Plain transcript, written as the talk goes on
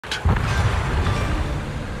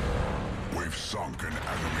We've sunk an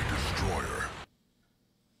enemy destroyer.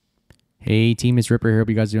 Hey team, it's Ripper here. Hope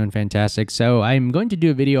you guys are doing fantastic. So I'm going to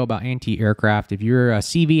do a video about anti-aircraft. If you're a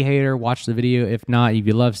CV hater, watch the video. If not, if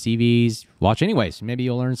you love CVs, watch anyways. Maybe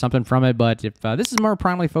you'll learn something from it. But if this is more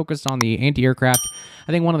primarily focused on the anti-aircraft,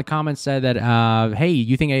 I think one of the comments said that, hey,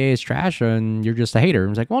 you think AA is trash and you're just a hater. I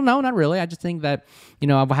was like, well, no, not really. I just think that, you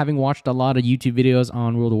know, having watched a lot of YouTube videos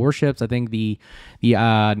on World of Warships, I think the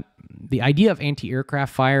idea of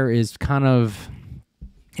anti-aircraft fire is kind of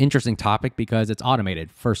interesting topic because it's automated,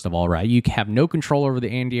 first of all, right? You have no control over the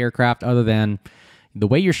anti-aircraft other than the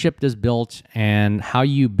way your ship is built and how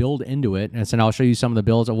you build into it. And so I'll show you some of the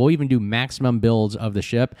builds. We'll even do maximum builds of the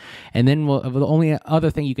ship. And then the only other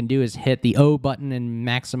thing you can do is hit the O button and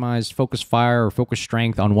maximize focus fire or focus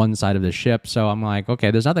strength on one side of the ship. So I'm like,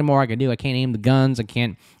 okay, there's nothing more I can do. I can't aim the guns. I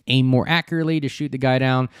can't aim more accurately to shoot the guy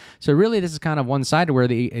down. So really, this is kind of one-sided where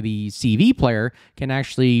the CV player can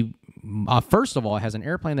actually first of all, it has an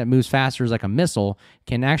airplane that moves faster as like a missile,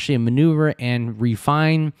 can actually maneuver and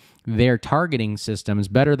refine their targeting systems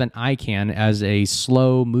better than I can as a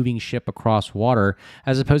slow-moving ship across water,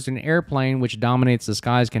 as opposed to an airplane which dominates the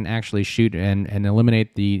skies can actually shoot and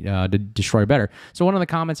eliminate the destroyer better. So one of the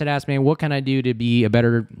comments had asked me, what can I do to be a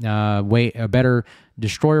better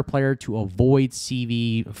destroyer player to avoid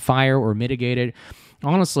CV fire or mitigate it?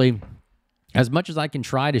 Honestly, as much as I can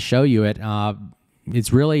try to show you it,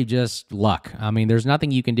 it's really just luck. I mean, there's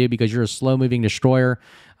nothing you can do because you're a slow-moving destroyer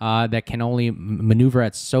that can only maneuver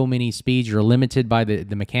at so many speeds. You're limited by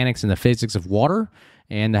the mechanics and the physics of water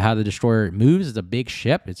and how the destroyer moves. It's a big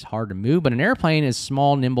ship. It's hard to move. But an airplane is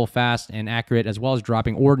small, nimble, fast, and accurate, as well as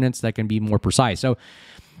dropping ordnance that can be more precise. So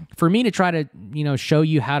for me to try to, you know, show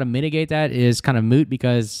you how to mitigate that is kind of moot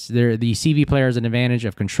because the CV player has an advantage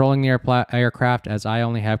of controlling the aircraft, as I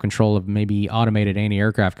only have control of maybe automated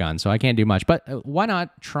anti-aircraft guns, so I can't do much. But why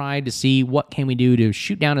not try to see what can we do to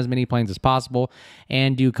shoot down as many planes as possible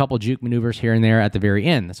and do a couple juke maneuvers here and there at the very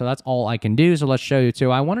end. So that's all I can do. So let's show you too.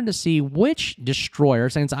 I wanted to see which destroyer,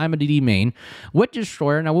 since I'm a DD main, what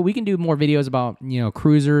destroyer. Now we can do more videos about, you know,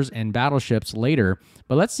 cruisers and battleships later,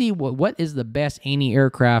 but let's see what is the best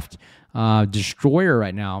anti-aircraft destroyer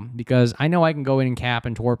right now, because I know I can go in and cap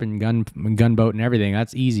and torp and gunboat and everything.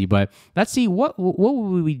 That's easy, but let's see what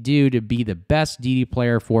would we do to be the best DD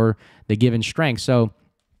player for the given strength. So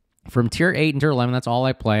from tier 8 and tier 11, that's all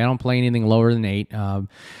I play. I don't play anything lower than 8.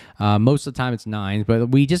 Most of the time it's 9, but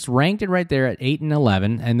we just ranked it right there at 8 and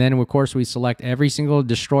 11. And then, of course, we select every single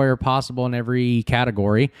destroyer possible in every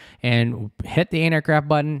category and hit the anti-aircraft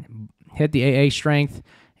button, hit the AA strength,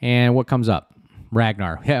 and what comes up?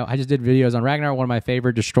 RAGNAR. Yeah, I just did videos on RAGNAR, one of my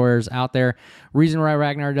favorite destroyers out there. Reason why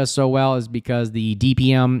RAGNAR does so well is because the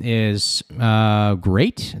DPM is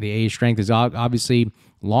great. The AA strength is obviously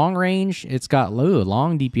long range. It's got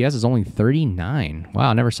long DPS is only 39. Wow,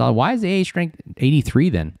 I never saw it. Why is the AA strength 83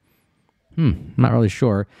 then? I'm not really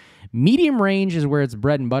sure. Medium range is where its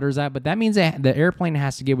bread and butter is at, but that means that the airplane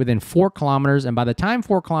has to get within 4 kilometers, and by the time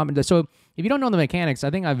 4 kilometers, so if you don't know the mechanics, I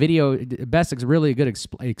think a video best really good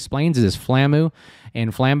explains is Flamu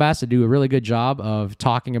and Flambast to do a really good job of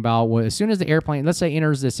talking about as soon as the airplane, let's say,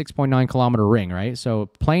 enters the 6.9 kilometer ring, right? So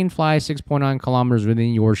plane flies 6.9 kilometers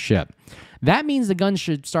within your ship. That means the gun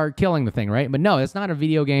should start killing the thing, right? But no, it's not a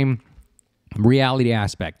video game reality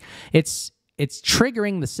aspect. It's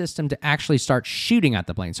triggering the system to actually start shooting at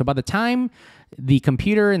the plane. So by the time the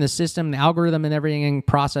computer and the system, the algorithm and everything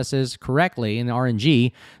processes correctly in the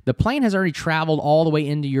RNG, the plane has already traveled all the way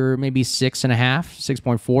into your maybe 6.5,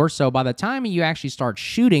 6.4. So by the time you actually start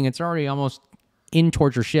shooting, it's already almost in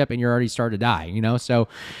towards your ship and you're already started to die, you know? So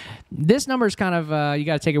this number is kind of, you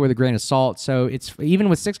got to take it with a grain of salt. So it's even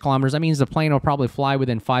with 6 kilometers, that means the plane will probably fly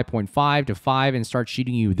within 5.5 to 5 and start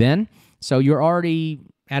shooting you then. So you're already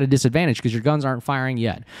at a disadvantage because your guns aren't firing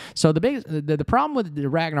yet. So the problem with the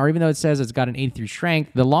RAGNAR, even though it says it's got an 83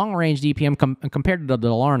 strength, the long-range DPM compared to the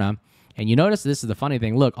Dalarna, and you notice this is the funny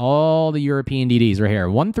thing. Look, all the European DDs right here,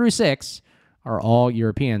 1 through 6 are all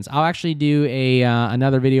Europeans. I'll actually do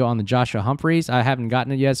another video on the Joshua Humphreys. I haven't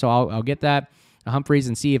gotten it yet, so I'll get that. Humphreys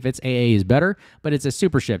and see if its AA is better, but it's a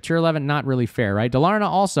super ship. Tier 11, not really fair, right? Dalarna,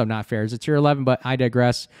 also not fair. It's a tier 11, but I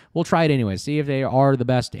digress. We'll try it anyway. See if they are the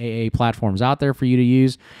best AA platforms out there for you to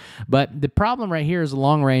use. But the problem right here is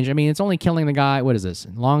long range. I mean, it's only killing the guy. What is this?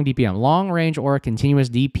 Long DPM. Long range or a continuous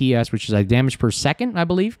DPS, which is like damage per second, I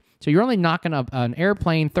believe. So you're only knocking up an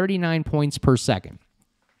airplane 39 points per second.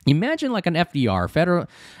 Imagine like an FDR,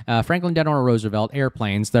 Franklin Delano Roosevelt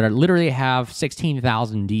airplanes that are literally have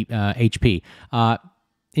 16,000 HP.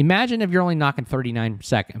 imagine if you're only knocking 39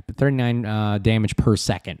 damage per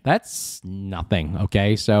second. That's nothing,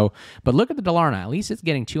 okay? So, but look at the Dalarna. At least it's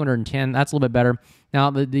getting 210. That's a little bit better. Now,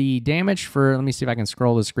 the damage for, let me see if I can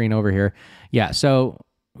scroll the screen over here. Yeah, so,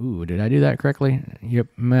 ooh, did I do that correctly? Yep,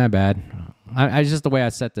 my bad. It's just the way I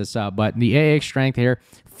set this up. But the AA strength here,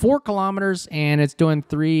 4 kilometers, and it's doing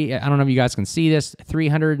I don't know if you guys can see this,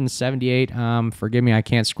 378. Forgive me, I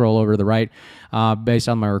can't scroll over to the right based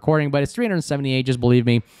on my recording, but it's 378, just believe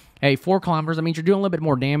me. Hey, 4 kilometers, that means you're doing a little bit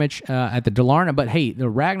more damage at the Dalarna, but hey, the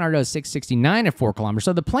Ragnar does 669 at 4 kilometers,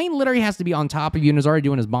 so the plane literally has to be on top of you and is already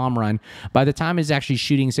doing his bomb run by the time it's actually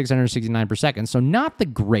shooting 669 per second, so not the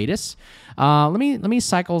greatest. Let me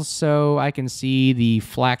cycle so I can see the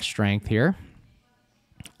flak strength here.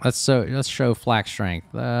 Let's show flak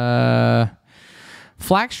strength. Flak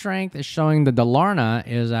strength is showing the Dalarna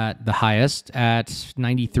is at the highest at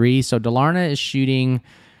 93, so Dalarna is shooting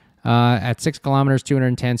at 6 kilometers,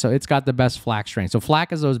 210. So it's got the best flak strength. So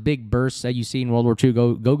flak is those big bursts that you see in World War II.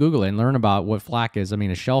 Go Google it and learn about what flak is. I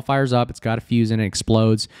mean, a shell fires up, it's got a fuse in it,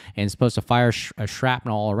 explodes, and it's supposed to fire a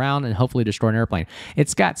shrapnel all around and hopefully destroy an airplane.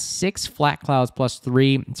 It's got 6 flak clouds plus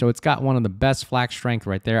 3, so it's got one of the best flak strength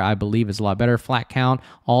right there. I believe it's a lot better. Flak count,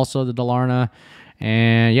 also the Dalarna.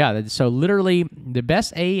 And yeah, so literally the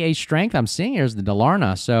best AAA strength I'm seeing here is the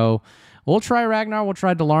Dalarna. So we'll try Ragnar. We'll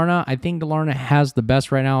try Dalarna. I think Dalarna has the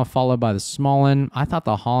best right now, followed by the Småland. I thought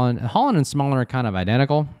the Holland and Småland are kind of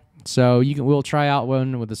identical. So we'll try out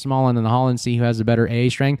one with the Småland and the Holland, see who has the better AA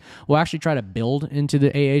strength. We'll actually try to build into the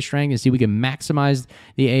AA strength and see if we can maximize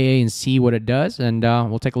the AA and see what it does. And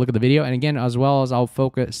we'll take a look at the video. And again, as well as I'll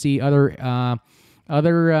see other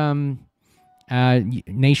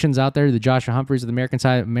nations out there. The Joshua Humphreys of the American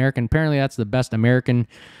side. Apparently that's the best American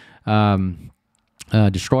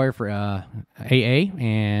destroyer for AA,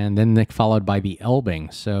 and then followed by the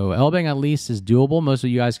Elbing. So Elbing at least is doable. Most of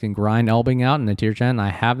you guys can grind Elbing out in the tier 10. I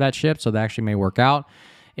have that ship, so that actually may work out.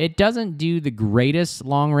 It doesn't do the greatest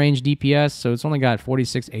long-range DPS, so it's only got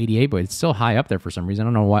 4688, but it's still high up there for some reason. I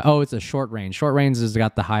don't know why. Oh, it's a short range. Short range has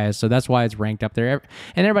got the highest, so that's why it's ranked up there.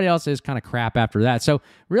 And everybody else is kind of crap after that. So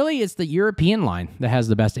really, it's the European line that has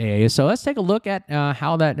the best AA. So let's take a look at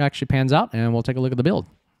how that actually pans out, and we'll take a look at the build.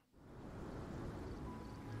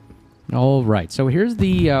 All right, so here's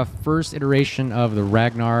the first iteration of the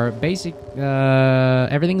Ragnar.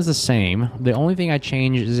 Everything is the same. The only thing I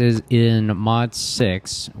changed is in Mod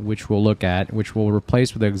 6, which we'll look at, which will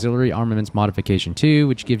replace with the Auxiliary Armaments Modification 2,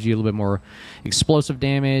 which gives you a little bit more explosive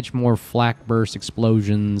damage, more flak burst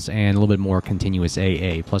explosions, and a little bit more continuous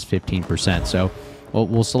AA, plus 15%. So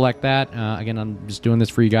we'll select that. Again, I'm just doing this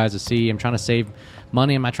for you guys to see. I'm trying to save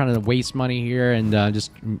money. I'm not trying to waste money here, and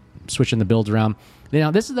just switching the builds around. Now,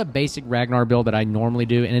 this is the basic Ragnar build that I normally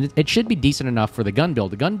do, and it should be decent enough for the gun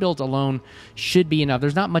build. The gun builds alone should be enough.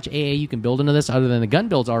 There's not much AA you can build into this other than the gun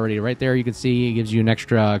builds already. Right there, you can see it gives you an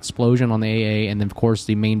extra explosion on the AA, and then, of course,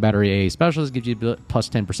 the main battery AA specialist gives you plus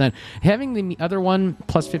 10%. Having the other one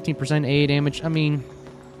plus 15% AA damage, I mean,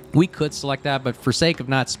 we could select that, but for sake of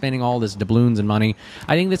not spending all this doubloons and money,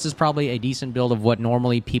 I think this is probably a decent build of what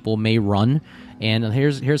normally people may run. And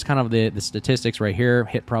here's kind of the statistics right here.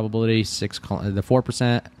 Hit probability 4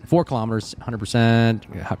 kilometers,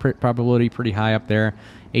 100%. Probability pretty high up there,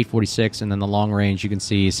 846, and then the long range you can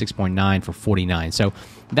see 6.9 for 49. So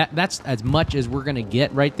that's as much as we're gonna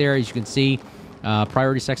get right there. As you can see,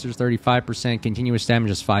 priority sectors 35%, continuous damage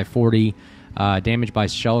is 540. Damage by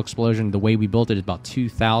shell explosion, the way we built it is about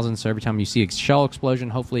 2,000. So every time you see a shell explosion,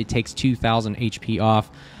 hopefully it takes 2,000 HP off.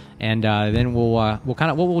 And then we'll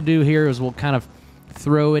kind of, what we'll do here is we'll kind of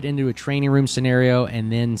throw it into a training room scenario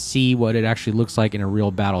and then see what it actually looks like in a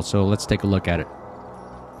real battle. So let's take a look at it.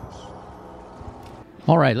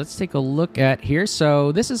 All right, let's take a look at here.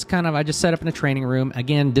 So this is kind of, I just set up in a training room.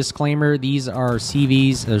 Again, disclaimer, these are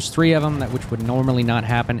CVs. There's 3 of them, which would normally not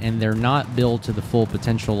happen, and they're not built to the full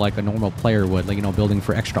potential like a normal player would, like, you know, building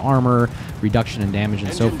for extra armor, reduction in damage,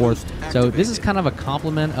 and so forth. So this is kind of a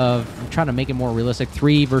complement of trying to make it more realistic.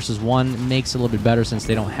 3 versus 1 makes it a little bit better since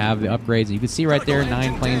they don't have the upgrades. And you can see right there,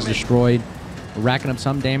 9 planes destroyed. Racking up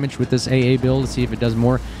some damage with this AA build to see if it does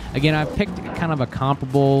more. Again, I've picked kind of a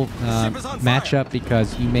comparable matchup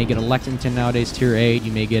because you may get a Lexington nowadays, tier 8.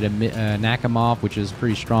 You may get a Nakhimov, which is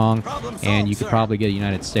pretty strong, and you could probably get a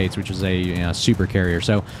United States, which is a super carrier.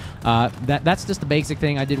 So that's just the basic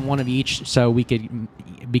thing. I did one of each, so we could,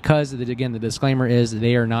 because again, the disclaimer is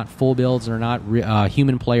they are not full builds. They're not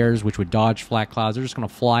human players, which would dodge flak clouds. They're just going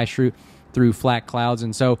to fly through flat clouds,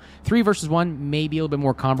 and so 3 versus 1 may be a little bit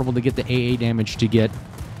more comparable to get the AA damage to get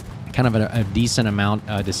kind of a decent amount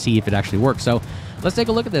to see if it actually works. So let's take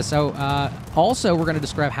a look at this. So also we're going to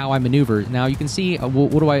describe how I maneuver. Now you can see how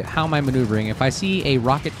am I maneuvering? If I see a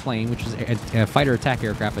rocket plane, which is a fighter attack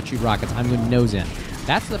aircraft that shoot rockets, I'm going to nose in.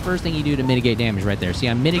 That's the first thing you do to mitigate damage right there. See,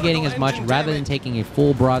 I'm mitigating as much rather than taking a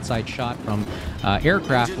full broadside shot from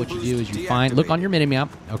aircraft. What you do is you look on your minimap.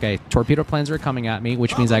 Okay, torpedo planes are coming at me,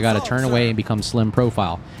 which means I got to turn away and become slim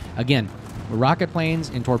profile. Again, with rocket planes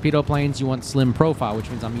and torpedo planes, you want slim profile, which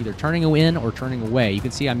means I'm either turning in or turning away. You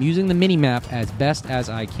can see I'm using the mini-map as best as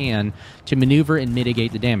I can to maneuver and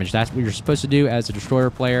mitigate the damage. That's what you're supposed to do as a destroyer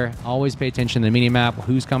player. Always pay attention to the mini-map,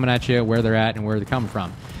 who's coming at you, where they're at, and where they're coming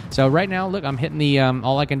from. So right now, look, I'm hitting the,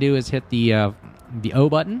 all I can do is hit the O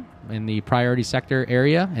button in the priority sector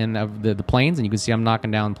area and of the planes, and you can see I'm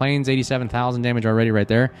knocking down planes, 87,000 damage already right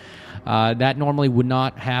there. That normally would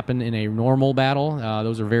not happen in a normal battle.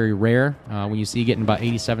 Those are very rare when you see getting about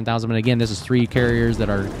 87,000. But again, this is 3 carriers that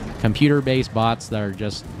are computer-based bots that are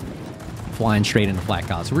just flying straight into flat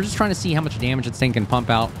clouds. So we're just trying to see how much damage this thing can pump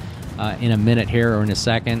out in a minute here or in a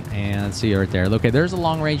second. And let's see right there. Okay, there's a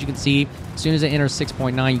long range. You can see as soon as it enters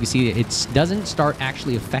 6.9, you can see it doesn't start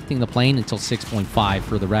actually affecting the plane until 6.5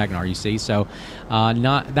 for the Ragnar, you see. So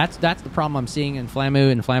that's the problem I'm seeing in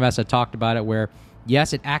Flamu and Flambas. I talked about it where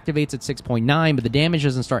yes, it activates at 6.9, but the damage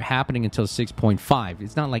doesn't start happening until 6.5.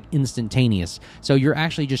 It's not like instantaneous. So you're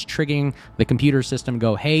actually just triggering the computer system to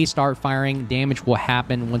go, hey, start firing. Damage will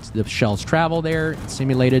happen once the shells travel there,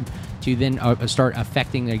 simulated, to then start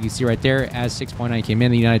affecting, like you see right there, as 6.9 came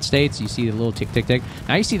in the United States. You see the little tick, tick, tick.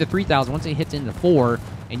 Now you see the 3,000. Once it hits into 4,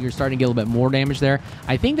 and you're starting to get a little bit more damage there.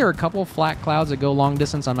 I think there are a couple of flat clouds that go long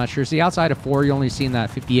distance. I'm not sure. See, outside of 4, you're only seeing that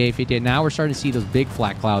 58, 58. Now we're starting to see those big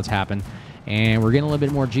flat clouds happen. And we're getting a little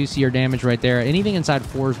bit more juicier damage right there. Anything inside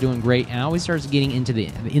 4 is doing great. And it always starts getting into the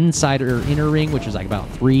inside or inner ring, which is like about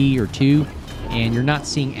 3 or 2. And you're not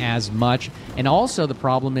seeing as much. And also the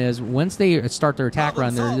problem is once they start their attack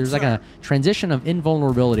run, there's like a transition of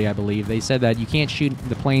invulnerability, I believe. They said that you can't shoot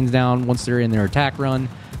the planes down once they're in their attack run.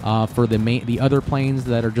 For the other planes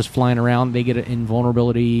that are just flying around, they get an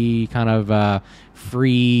invulnerability kind of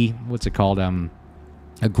free, what's it called?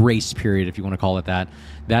 A grace period, if you want to call it that.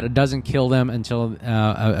 That it doesn't kill them until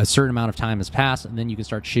a certain amount of time has passed, and then you can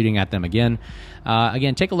start shooting at them again.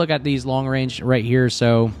 Again, take a look at these long range right here.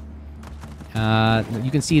 So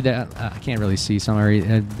you can see that I can't really see summary.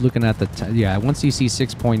 Looking at the once you see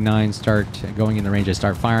 6.9 start going in the range, I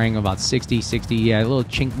start firing about 60. Yeah, a little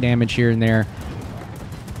chink damage here and there,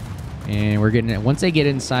 and we're getting it. Once they get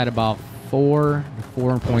inside about 4.9,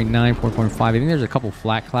 4.5. I think there's a couple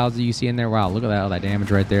flat clouds that you see in there. Wow, look at all that damage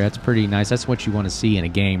right there. That's pretty nice. That's what you want to see in a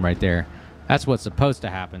game right there. That's what's supposed to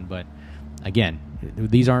happen. But again,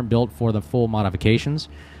 these aren't built for the full modifications.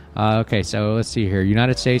 Okay, so let's see here.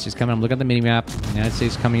 United States is coming. I'm looking at the mini-map. United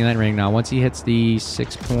States is coming in that ring now. Once he hits the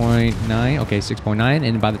 6.9, okay, 6.9,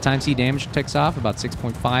 and by the time C damage takes off, about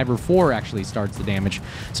 6.5 or 4 actually starts the damage.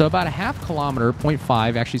 So about a half kilometer,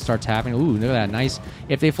 0.5 actually starts happening. Ooh, look at that, nice.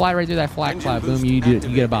 If they fly right through that flat cloud, boom, you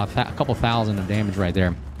get about a couple thousand of damage right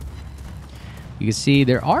there. You can see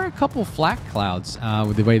there are a couple flat clouds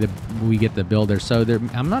with the way that we get the build there. So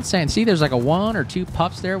I'm not saying, see, there's like a 1 or 2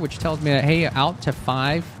 puffs there, which tells me that, hey, out to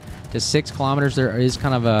 5 to 6 kilometers, there is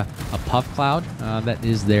kind of a puff cloud that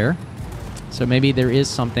is there. So maybe there is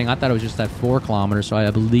something. I thought it was just at 4 kilometers, so I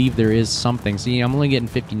believe there is something. See, I'm only getting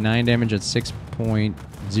 59 damage at 6.0,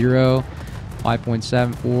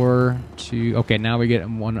 5.74 to... Okay, now we get a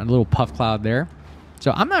little puff cloud there.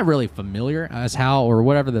 So I'm not really familiar as how or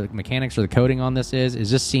whatever the mechanics or the coding on this is. It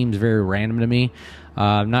just seems very random to me.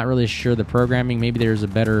 I'm not really sure the programming. Maybe there's a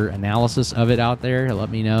better analysis of it out there. Let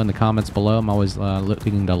me know in the comments below. I'm always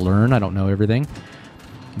looking to learn. I don't know everything.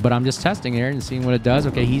 But I'm just testing here and seeing what it does.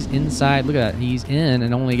 Okay, he's inside. Look at that. He's in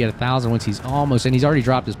and only get 1,000 once he's almost... And he's already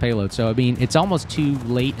dropped his payload. So, I mean, it's almost too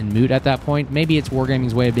late and moot at that point. Maybe it's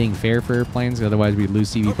Wargaming's way of being fair for airplanes. Otherwise, we'd lose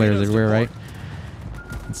CV players everywhere, right?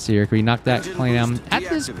 Let's see here. Can we knock that plane down? At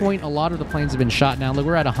this point, a lot of the planes have been shot down. Look,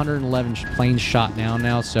 we're at 111 planes shot down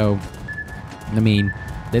now. So, I mean,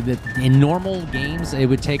 in normal games, it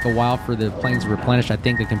would take a while for the planes to replenish. I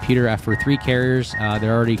think the computer, after 3 carriers,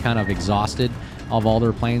 they're already kind of exhausted of all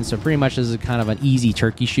their planes. So pretty much this is kind of an easy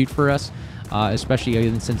turkey shoot for us,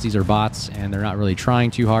 especially since these are bots and they're not really trying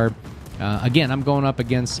too hard. Again, I'm going up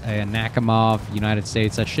against a Nakhimov, United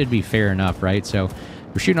States. That should be fair enough, right? So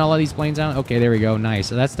We're shooting all of these planes out. Okay, there we go. Nice.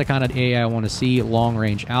 So that's the kind of AA I want to see long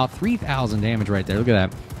range out. 3,000 damage right there. Look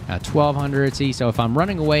at that. 1,200. See, so if I'm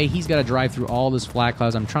running away, he's got to drive through all those flat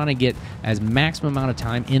clouds. I'm trying to get as maximum amount of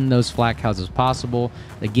time in those flat clouds as possible.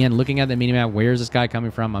 Again, looking at the minimap, where's this guy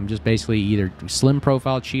coming from? I'm just basically either slim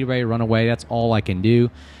profile, cheat away, run away. That's all I can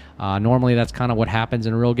do. Normally, that's kind of what happens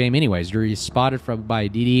in a real game anyways. You're spotted by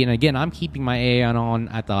DD. And again, I'm keeping my AA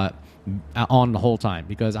on the whole time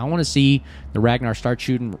because I want to see the Ragnar start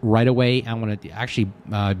shooting right away. I want to actually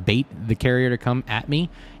bait the carrier to come at me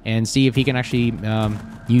and see if he can actually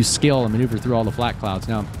use skill and maneuver through all the flat clouds.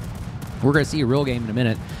 Now, we're going to see a real game in a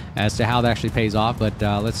minute as to how that actually pays off, but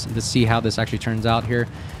let's see how this actually turns out here.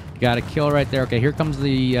 Got a kill right there. Okay, here comes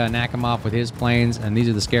the Nakamov with his planes, and these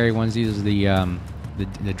are the scary ones. These are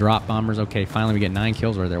the drop bombers. Okay, finally we get 9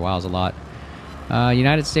 kills right there. Wow, that's a lot.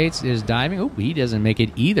 United States is diving. Oh, he doesn't make it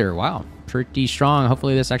either. Wow, pretty strong.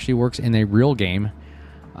 Hopefully this actually works in a real game.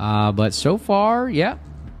 But so far, yeah,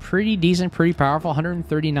 pretty decent, pretty powerful.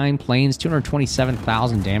 139 planes,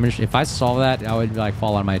 227,000 damage. If I saw that, I would like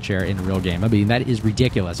fall out of my chair in a real game. I mean, that is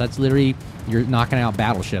ridiculous. That's literally, you're knocking out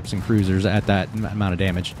battleships and cruisers at that amount of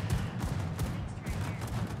damage.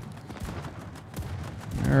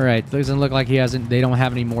 All right, doesn't look like they don't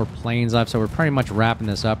have any more planes left, so we're pretty much wrapping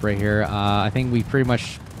this up right here. I think we've pretty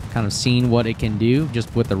much kind of seen what it can do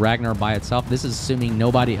just with the Ragnar by itself. This is assuming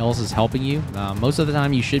nobody else is helping you. Most of the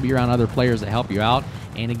time, you should be around other players that help you out.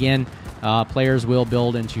 And again, players will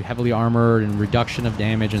build into heavily armored and reduction of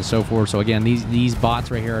damage and so forth. So again, these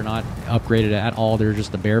bots right here are not upgraded at all. They're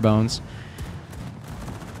just the bare bones,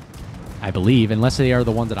 I believe, unless they are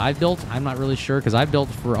the ones that I've built. I'm not really sure because I've built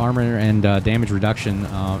for armor and damage reduction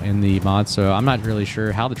in the mods, so I'm not really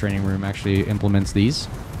sure how the training room actually implements these.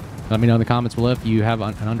 Let me know in the comments below if you have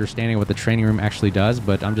an understanding of what the training room actually does,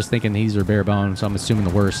 but I'm just thinking these are bare bones, so I'm assuming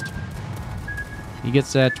the worst. He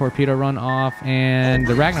gets that torpedo run off, and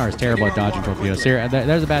the Ragnar is terrible at dodging torpedoes. Here,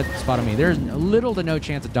 there's a bad spot on me. There's little to no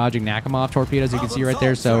chance of dodging Nakamov torpedoes, you can see right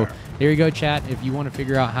there. So there you go, chat. If you want to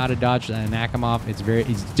figure out how to dodge a Nakamov, it's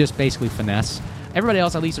just basically finesse. Everybody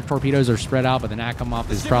else, at least their torpedoes are spread out, but the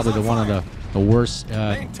Nakamov is probably one of the worst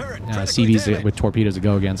CVs with torpedoes to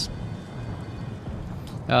go against.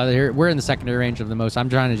 We're in the secondary range of the most. I'm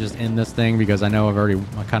trying to just end this thing because I know I've already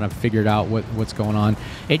kind of figured out what's going on.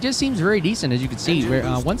 It just seems very decent, as you can see.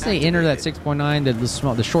 Once they enter that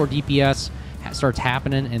 6.9, the short DPS starts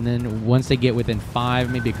happening, and then once they get within 5,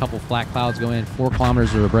 maybe a couple flat clouds go in, 4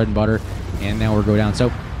 kilometers of bread and butter, and now we'll go down. So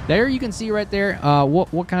there you can see right there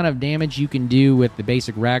what kind of damage you can do with the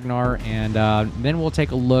basic Ragnar, and then we'll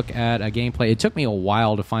take a look at a gameplay. It took me a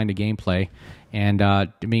while to find a gameplay. And, I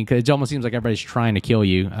mean, 'cause it almost seems like everybody's trying to kill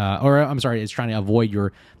you. Or, I'm sorry, it's trying to avoid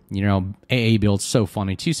your, AA build. So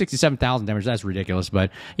funny. 267,000 damage, that's ridiculous.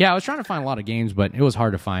 But, yeah, I was trying to find a lot of games, but it was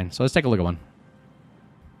hard to find. So let's take a look at one.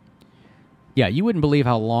 Yeah, you wouldn't believe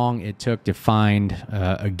how long it took to find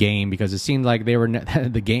a game because it seemed like they were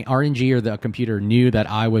the game RNG or the computer knew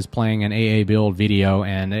that I was playing an AA build video,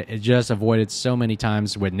 and it just avoided so many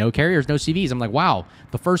times with no carriers, no CVs. I'm like, wow,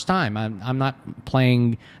 the first time I'm not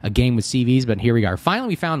playing a game with CVs, but here we are. Finally,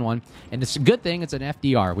 we found one, and it's a good thing. It's an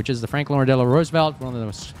FDR, which is the Franklin Delano Roosevelt, one of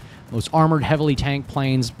the most armored, heavily tanked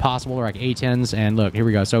planes possible, like A-10s. And look, here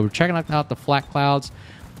we go. So we're checking out the flat clouds.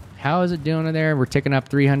 How is it doing in there? We're ticking up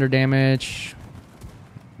 300 damage.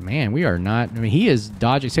 Man, we are not... I mean, he is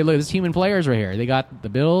dodging. See, look, this human players right here. They got the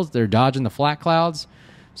builds. They're dodging the flat clouds.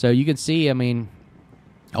 So you can see, I mean,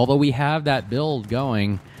 although we have that build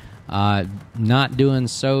going, not doing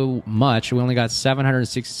so much. We only got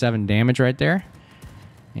 767 damage right there.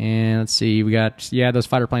 And let's see. We got... Yeah, those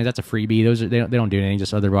fighter planes, that's a freebie. Those are, they don't do anything,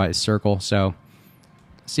 just otherwise circle. So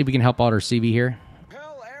let's see if we can help out our CV here.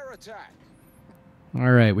 All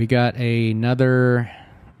right, we got another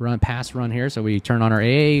pass run here. So we turn on our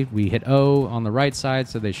AA, we hit O on the right side,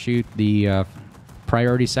 so they shoot the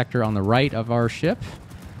priority sector on the right of our ship.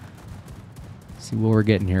 Let's see what we're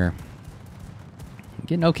getting here.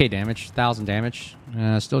 Getting okay damage, 1,000 damage.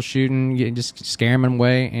 Still shooting, just scaring him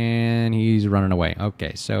away, and he's running away.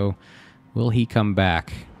 Okay, so will he come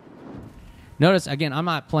back? Notice, again, I'm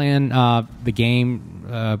not playing the game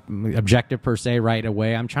objective per se right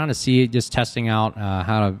away. I'm trying to see it, just testing out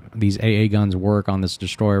how these AA guns work on this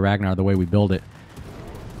Destroyer Ragnar, the way we build it.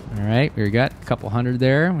 All right, we got a couple hundred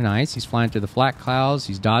there. Nice. He's flying through the flat clouds.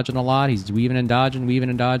 He's dodging a lot. He's weaving and dodging,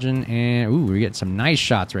 and ooh, we're getting some nice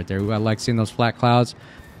shots right there. I like seeing those flat clouds.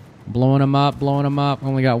 Blowing them up, blowing them up.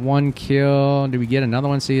 Only got 1 kill. Did we get another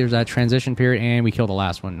one? See, there's that transition period, and we killed the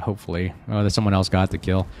last one, hopefully. Oh, that someone else got the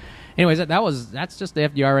kill. Anyways, that's just the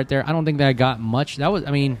FDR right there. I don't think that got much. That was,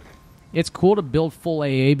 I mean, It's cool to build full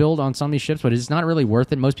AA build on some of these ships, but it's not really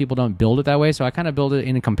worth it. Most people don't build it that way, so I kind of build it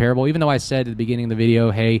in a comparable. Even though I said at the beginning of the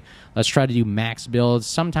video, hey, let's try to do max builds,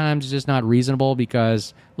 sometimes it's just not reasonable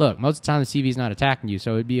because, look, most of the time the CV is not attacking you,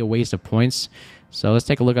 so it'd be a waste of points. So let's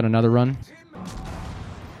take a look at another run.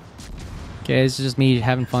 Okay, this is just me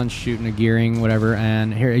having fun shooting a gearing, whatever.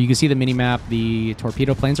 And here you can see the mini-map. The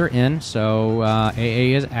torpedo planes are in, so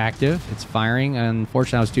AA is active. It's firing.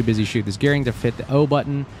 Unfortunately, I was too busy shooting this gearing to hit the O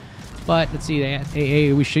button. But let's see,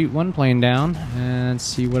 AA, we shoot one plane down. And let's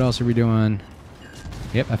see, what else are we doing?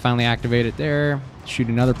 Yep, I finally activated there. Shoot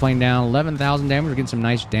another plane down. 11,000 damage. We're getting some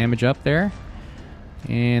nice damage up there.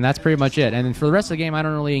 And that's pretty much it. And then for the rest of the game, I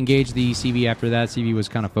don't really engage the CV after that. CV was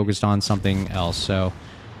kind of focused on something else, so...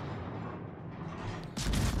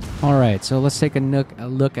 All right, so let's take a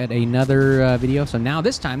look at another video. So now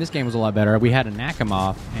this time, this game was a lot better. We had a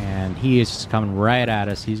Nakamov, and he is just coming right at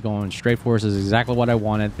us. He's going straight for us. This is exactly what I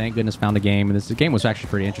wanted. Thank goodness found the game. And the game was actually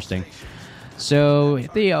pretty interesting. So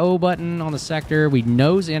hit the O button on the sector. We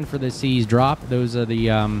nose in for the C's drop. Those are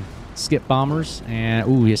the skip bombers. And,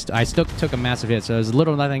 ooh, I still took a massive hit. So there's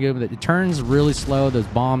little nothing good, but it turns really slow. Those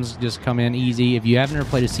bombs just come in easy. If you haven't ever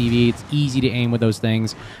played a CV, it's easy to aim with those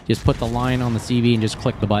things. Just put the line on the CV and just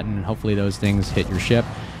click the button, and hopefully those things hit your ship.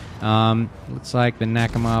 Looks like the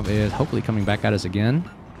Nakamov is hopefully coming back at us again.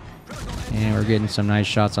 And we're getting some nice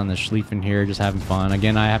shots on the Schlieffen here, just having fun.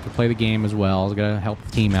 Again, I have to play the game as well. I gotta help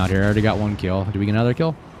the team out here. I already got one kill. Do we get another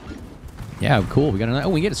kill? Yeah, cool. We got another. Oh,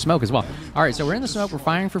 we get a smoke as well. All right, so we're in the smoke. We're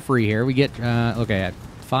firing for free here. We get okay at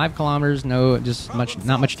 5 kilometers. No, just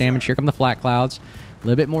not much damage. Here come the flat clouds. A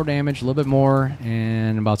little bit more damage, a little bit more,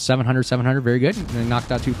 and about 700. Very good. And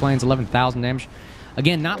knocked out 2 planes. 11,000 damage.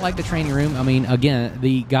 Again, not like the training room. I mean, again,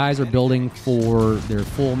 the guys are building for their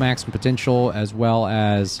full maximum potential as well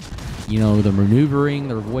as, you know, the maneuvering.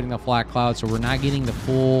 They're avoiding the flat clouds, so we're not getting the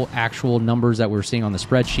full actual numbers that we're seeing on the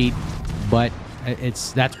spreadsheet, but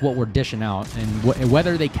that's what we're dishing out, and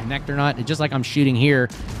whether they connect or not, it's just like I'm shooting here.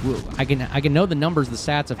 I can know the numbers, the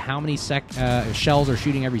stats of how many shells are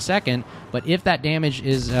shooting every second, but if that damage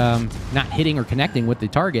is not hitting or connecting with the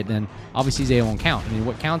target, then obviously they won't count. I mean,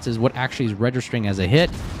 what counts is what actually is registering as a hit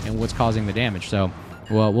and what's causing the damage. So,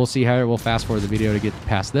 well, we'll see how we'll fast forward the video to get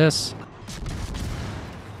past this.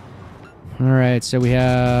 All right, so we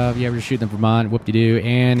have, yeah, we're just shooting them Vermont, whoop-de-doo,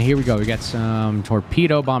 and here we go. We got some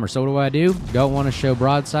torpedo bombers. So what do? Don't want to show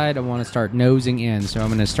broadside. I want to start nosing in, so I'm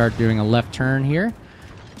going to start doing a left turn here.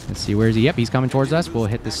 Let's see, where is he? Yep, he's coming towards us. We'll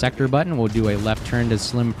hit the sector button. We'll do a left turn to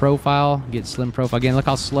slim profile, get slim profile. Again, look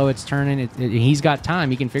how slow it's turning. He's got time.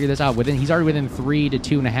 He can figure this out. He's already within 3 to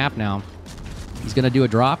 2.5 now. He's going to do a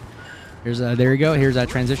drop. There we go. Here's that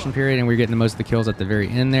transition period, and we're getting the most of the kills at the very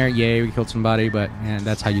end there. Yay, we killed somebody, but man,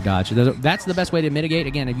 that's how you dodge. That's the best way to mitigate.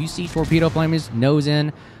 Again, if you see torpedo planes, nose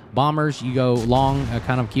in. Bombers, you go long,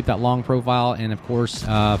 kind of keep that long profile, and of course,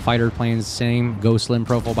 fighter planes, same. Go slim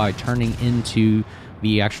profile by turning into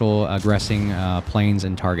the actual aggressing planes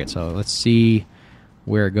and targets. So let's see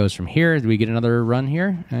where it goes from here. Do we get another run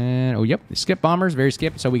here? And oh, yep, skip bombers, very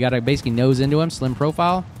skip. So we got to basically nose into them, slim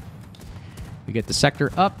profile. We get the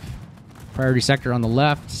sector up. Priority sector on the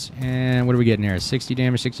left, and what are we getting here? 60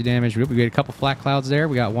 damage, 60 damage. We get a couple flat clouds there.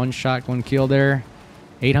 We got 1 shot, 1 kill there.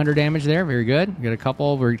 800 damage there, very good. We got a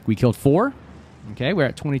couple, we killed 4. Okay, we're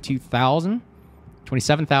at 27,000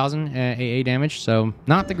 AA damage, so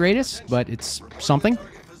not the greatest, but it's something.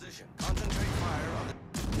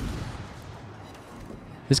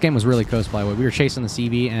 This game was really close, by the way. We were chasing the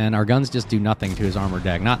CV, and our guns just do nothing to his armored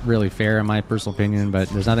deck. Not really fair, in my personal opinion, but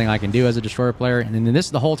there's nothing I can do as a destroyer player. And then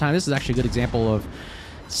this, the whole time, this is actually a good example of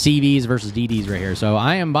CVs versus DDs right here. So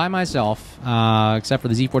I am by myself, except for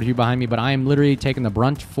the Z-42 behind me, but I am literally taking the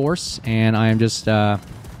brunt force, and I am just, you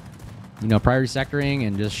know, priority sectoring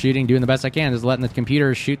and just shooting, doing the best I can, just letting the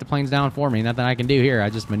computer shoot the planes down for me. Nothing I can do here. I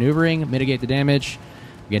just maneuvering, mitigate the damage.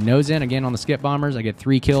 Get nose in again on the skip bombers. I get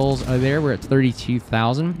 3 kills there. We're at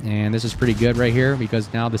 32,000, and this is pretty good right here because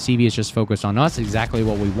now the CV is just focused on us, exactly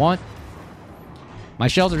what we want. My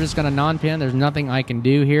shells are just going to non-pin. There's nothing I can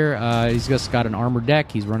do here. He's just got an armored deck.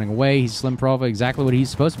 He's running away. He's slim profile, exactly what he's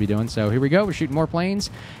supposed to be doing. So here we go. We're shooting more planes.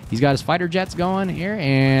 He's got his fighter jets going here,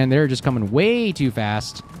 and they're just coming way too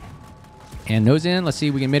fast. And nose in. Let's see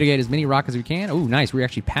if we can mitigate as many rockets as we can. Oh, nice. We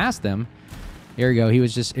actually passed them. There we go. It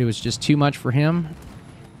was just too much for him.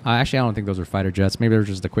 Actually, I don't think those are fighter jets. Maybe they're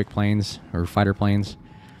just the quick planes or fighter planes.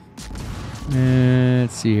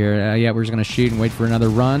 Let's see here. Yeah, we're just going to shoot and wait for another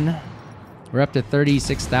run. We're up to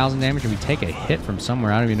 36,000 damage, and we take a hit from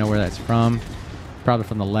somewhere. I don't even know where that's from. Probably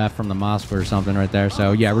from the left, from the Moskva or something right there.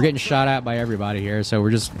 So, yeah, we're getting shot at by everybody here. So we're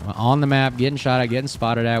just on the map, getting shot at, getting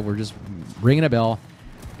spotted at. We're just ringing a bell.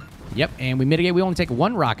 Yep, and we mitigate. We only take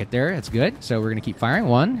one rocket there. That's good. So we're going to keep firing.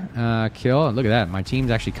 One kill. Look at that. My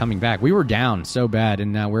team's actually coming back. We were down so bad,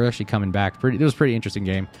 and now we're actually coming back. It was a pretty interesting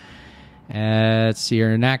game. Let's see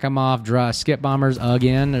here. Nakamov, draw skip bombers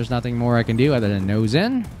again. There's nothing more I can do other than nose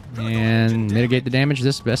in and mitigate the damage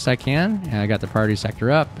this best I can. I got the priority sector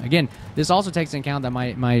up. Again, this also takes into account that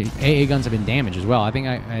my AA guns have been damaged as well. I think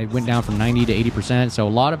I went down from 90 to 80%, so a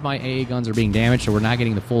lot of my AA guns are being damaged, so we're not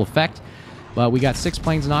getting the full effect. But we got 6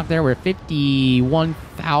 planes knocked there. We're at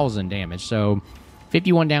 51,000 damage, so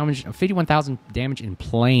 51,000 damage in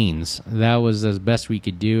planes. That was as best we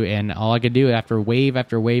could do, and all I could do after wave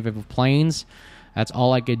of planes, that's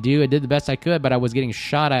all I could do. I did the best I could, but I was getting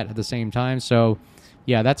shot at the same time, so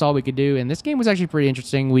yeah, that's all we could do. And this game was actually pretty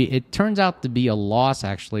interesting. It turns out to be a loss,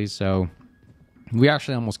 actually, so we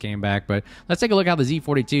actually almost came back. But let's take a look at how the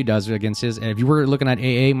Z42 does against his. If you were looking at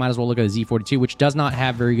AA, might as well look at the Z42, which does not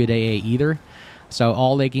have very good AA either. So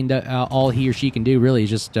all they can do, all he or she can do really is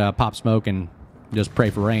just pop smoke and just pray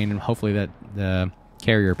for rain, and hopefully that the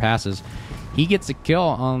carrier passes. He gets a kill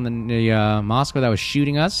on the Moscow that was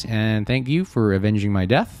shooting us, and thank you for avenging my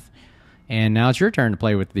death. And now it's your turn to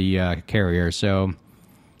play with the carrier. So,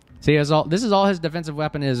 see, this is all his defensive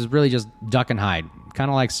weapon is really just duck and hide,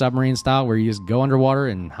 kind of like submarine style, where you just go underwater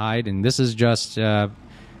and hide. And this is just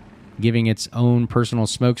giving its own personal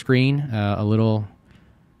smoke screen, a little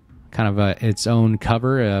kind of its own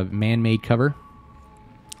cover, a man-made cover.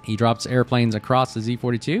 He drops airplanes across the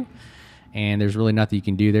Z42, and there's really nothing you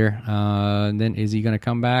can do there. And then is he going to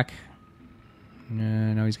come back?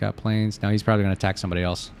 No, he's got planes. No, he's probably going to attack somebody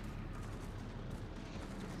else.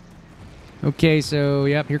 Okay, so,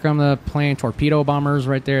 yep, here come the plane torpedo bombers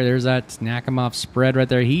right there. There's that Nakamov spread right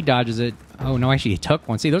there. He dodges it. Oh, no, actually, he took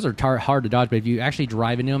one. See, those are hard to dodge, but if you actually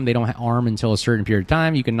drive into them, they don't arm until a certain period of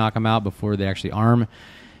time. You can knock them out before they actually arm.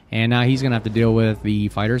 And now he's going to have to deal with the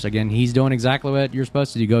fighters. Again, he's doing exactly what you're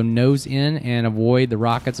supposed to do. Go nose in and avoid the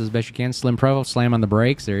rockets as best you can. Slim profile, slam on the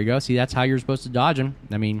brakes. There you go. See, that's how you're supposed to dodge them.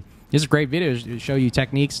 I mean, this is a great video to show you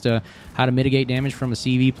techniques to how to mitigate damage from a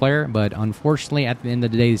CV player. But unfortunately, at the end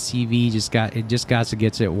of the day, the CV just got to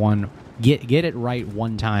get it right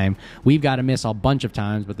one time. We've got to miss a bunch of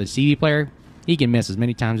times, but the CV player, he can miss as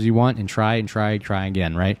many times as you want and try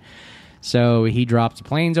again, right? So he drops the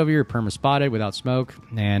planes over here, perma-spotted without smoke,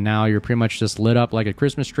 and now you're pretty much just lit up like a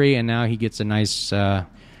Christmas tree, and now he gets a nice,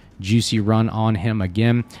 juicy run on him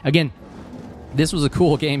again. Again, this was a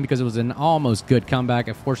cool game because it was an almost good comeback.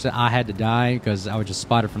 Unfortunately, I had to die because I was just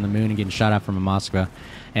spotted from the moon and getting shot at from a Moskva.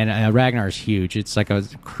 And Ragnar is huge. It's like a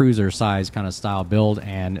cruiser-size kind of style build,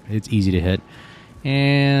 and it's easy to hit.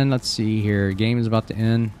 And let's see here. Game is about to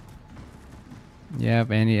end. Yeah,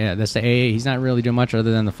 and yeah, that's the AA. He's not really doing much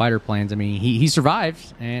other than the fighter planes. I mean, he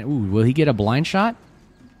survived. And ooh, will he get a blind shot?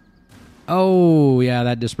 Oh, yeah,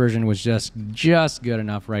 that dispersion was just good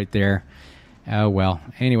enough right there. Oh, well.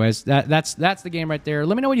 Anyways, that's the game right there.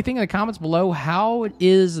 Let me know what you think in the comments below. How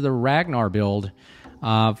is the Ragnar build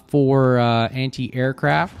for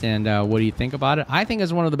anti-aircraft, and what do you think about it? I think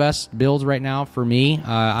it's one of the best builds right now for me.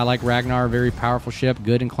 I like Ragnar, very powerful ship,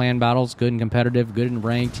 good in clan battles, good in competitive, good in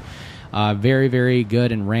ranked. Very, very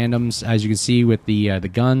good in randoms, as you can see with the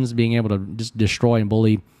guns being able to just destroy and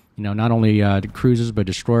bully, you know, not only the cruisers but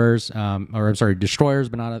destroyers, destroyers,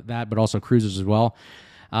 but not that, but also cruisers as well.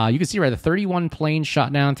 You can see right, the 31 planes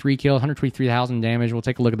shot down, 3 kills, 123,000 damage. We'll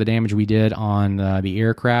take a look at the damage we did on the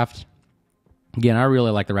aircraft. Again, I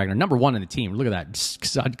really like the Ragnar. Number 1 in the team. Look at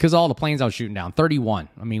that. Because all the planes I was shooting down. 31.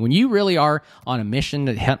 I mean, when you really are on a mission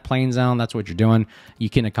to hunt planes down, that's what you're doing. You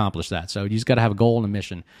can accomplish that. So you just got to have a goal and a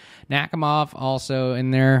mission. Nakamov also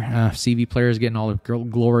in there. CV players getting all the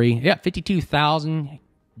glory. Yeah, 52,000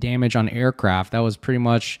 damage on aircraft. That was pretty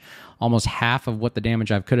much almost half of what the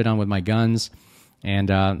damage I could have done with my guns. And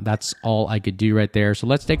that's all I could do right there. So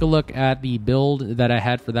let's take a look at the build that I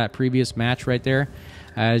had for that previous match right there.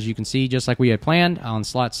 As you can see, just like we had planned on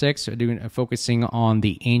slot 6, focusing on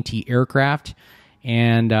the anti-aircraft.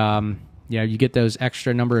 And yeah, you get those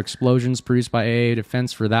extra number of explosions produced by AA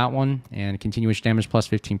defense for that one, and continuous damage plus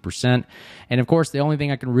 15%. And of course, the only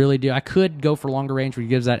thing I can really do, I could go for longer range, which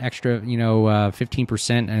gives that extra,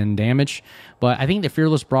 15% in damage. But I think the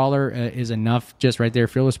Fearless Brawler is enough just right there.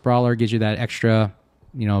 Fearless Brawler gives you that extra,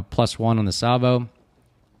 +1 on the salvo.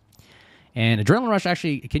 And Adrenaline Rush,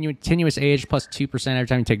 actually, continuous age plus 2% every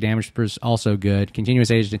time you take damage is also good. Continuous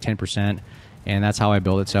age to 10%, and that's how I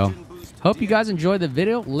build it. So, hope you guys enjoyed the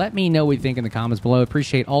video. Let me know what you think in the comments below.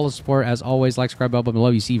 Appreciate all the support. As always, like, subscribe, button below.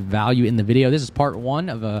 You see value in the video. This is part 1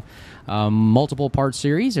 of multiple part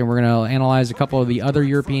series, and we're going to analyze a couple of the other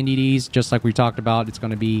European DDs, just like we talked about. It's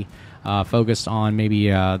going to be focused on maybe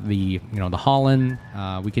the Holland.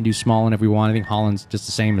 We can do Smallland if we want. I think Holland's just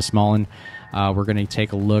the same as Smallland. We're going to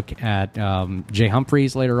take a look at J.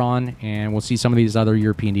 Humphreys later on, and we'll see some of these other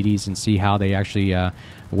European DDs and see how they actually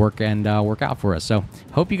work out for us. So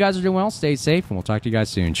hope you guys are doing well. Stay safe, and we'll talk to you guys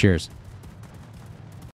soon. Cheers.